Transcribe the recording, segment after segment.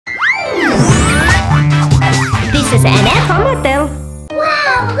This is Anna from Mattel.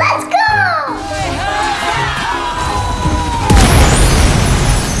 Wow, let's go!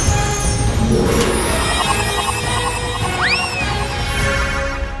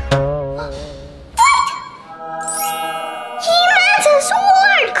 He-Man's a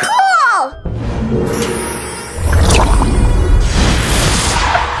sword! Cool!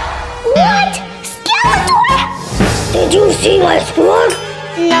 What? Skeletor? Did you see my sword?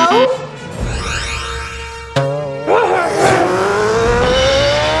 No.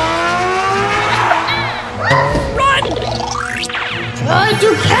 Run! Try to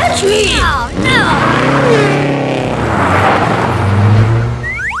catch me! Oh, no!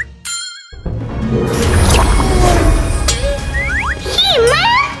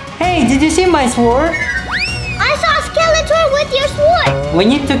 Hey, did you see my sword? I saw Skeletor with your sword. We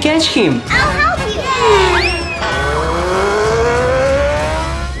need to catch him. I'll help you.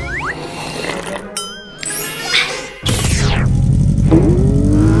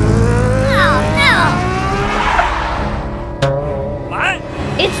 Oh, no. What?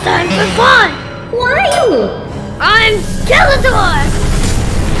 It's time for fun. Who are you? I'm Skeletor.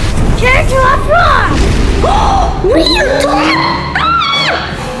 Care to approach? Real talk?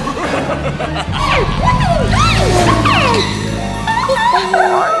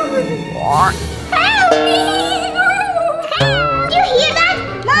 Help me! You hear that?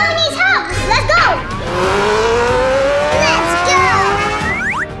 Mommy needs help! Let's go! Let's go!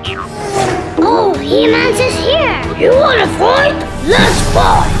 Oh, He-Man's is here! You wanna fight? Let's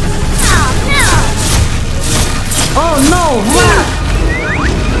fight! Oh no! Oh no, Vlad!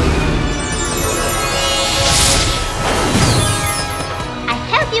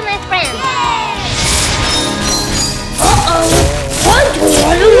 You, my friend. Uh-oh! Time to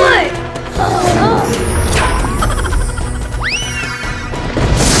run away! Help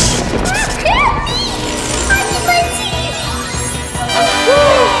me! I need my teeth!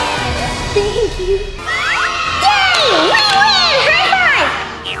 Thank you! Yay! We win! High five!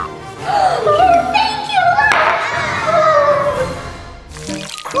 Oh, thank you!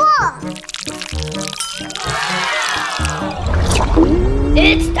 Cool!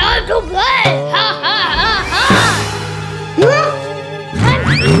 It's time to play! Ha ha ha ha! Huh? Time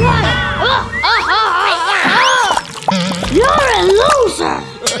to run! Ha ha ha ha! You're a loser!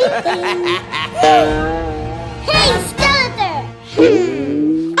 Hey, Skeletor!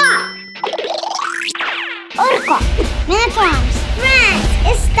 Orco, Metrons, friends,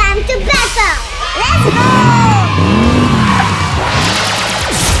 it's time to battle! Let's go!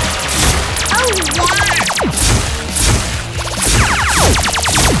 Oh yeah!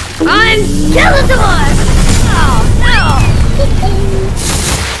 I'm Skeletor! Oh no!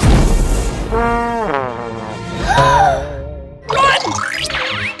 Run!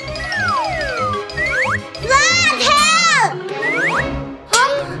 Vlad, help!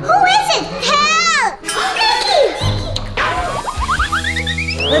 Who is it? Help! Niki!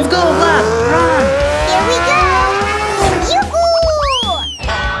 Let's go, Vlad! Run! Here we go! Yoo-hoo!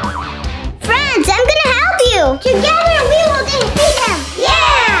 Friends, I'm gonna help you! Together we will defeat them!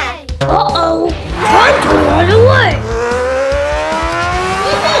 Yeah! Uh-oh! Time to run away!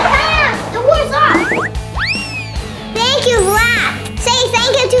 Niki, come! The war's off! Thank you, Vlad! Say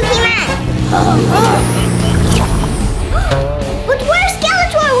thank you to He-Man! But where's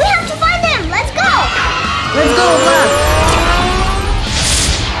Skeletor? We have to find him! Let's go! Let's go, Vlad!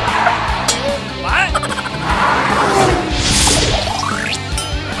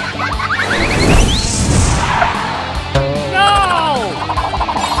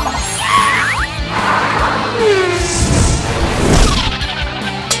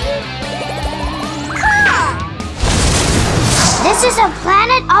 This is a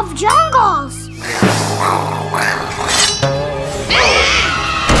planet of jungles!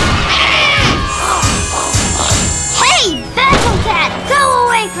 Hey, Battle Cat! Go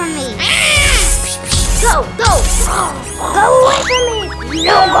away from me! Go! Go away from me!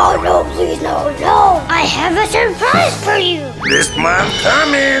 No, please, no! I have a surprise for you! This man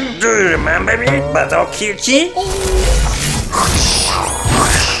coming! Do you remember me, Battle Cutie?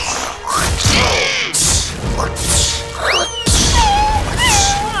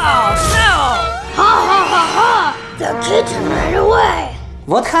 Oh no! Ha! The kitten ran away!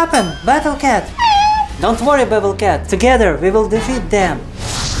 What happened, Battle Cat? Don't worry, Battle Cat. Together we will defeat them.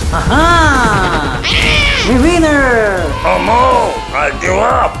 Aha! We winner! Oh no! I give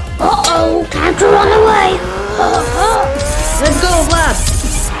up! Uh-oh! Time to run away! Let's go, Vlad!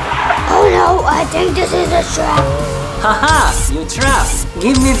 Oh no! I think this is a trap! Haha! You trap!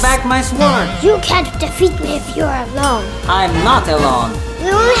 Give me back my sword! You can't defeat me if you're alone! I'm not alone! We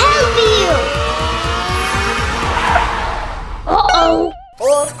will help you!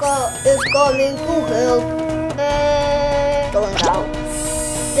 coming to help. Going out.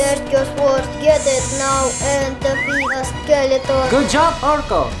 There's just words. Get it now and defeat a skeleton. Good job,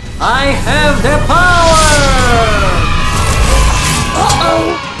 Orko. I have the power!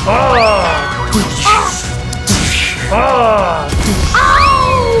 Ow!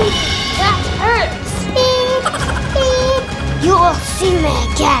 That hurts. You will see me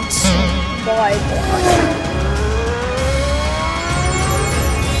again soon. Bye.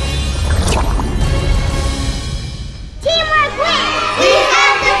 Teamwork wins! We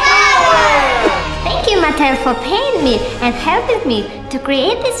have the power! Thank you, Mattel, for paying me and helping me to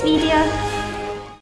create this video.